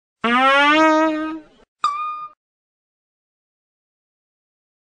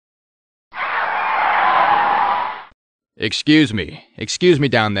Excuse me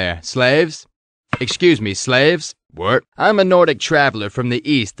down there, slaves? Excuse me, slaves? What? I'm a Nordic traveler from the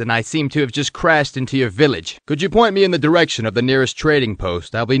east, and I seem to have just crashed into your village. Could you point me in the direction of the nearest trading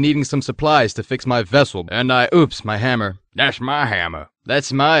post? I'll be needing some supplies to fix my vessel, and oops, my hammer. That's my hammer.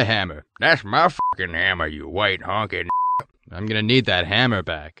 That's my hammer. That's my fucking hammer, you white honkin'. I'm gonna need that hammer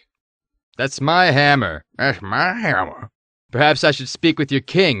back. That's my hammer. That's my hammer. Perhaps I should speak with your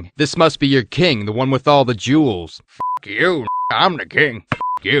king. This must be your king, the one with all the jewels. Fuck you, I'm the king.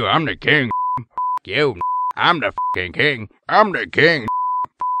 Fuck you, I'm the king. Fuck you, I'm the fucking king. I'm the king.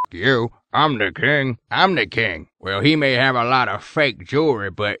 Fuck you, I'm the king. I'm the king. Well, he may have a lot of fake jewelry,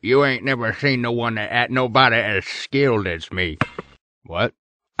 but you ain't never seen nobody as skilled as me. What?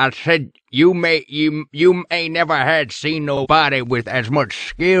 I said you ain't never seen nobody with as much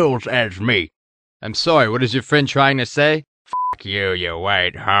skills as me. I'm sorry, what is your friend trying to say? Fuck you, you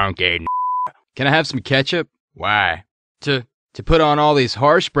white honky. Can I have some ketchup? Why? To put on all these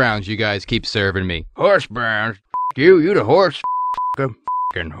horse browns you guys keep serving me. Horse browns? Fuck you the horse.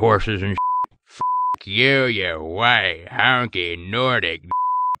 Fucking horses and Fuck you, you white honky Nordic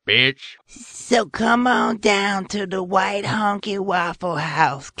bitch. So come on down to the White Honky Waffle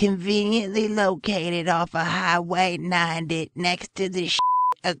House, conveniently located off of Highway 90 next to the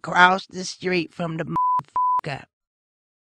across the street from the motherfucker.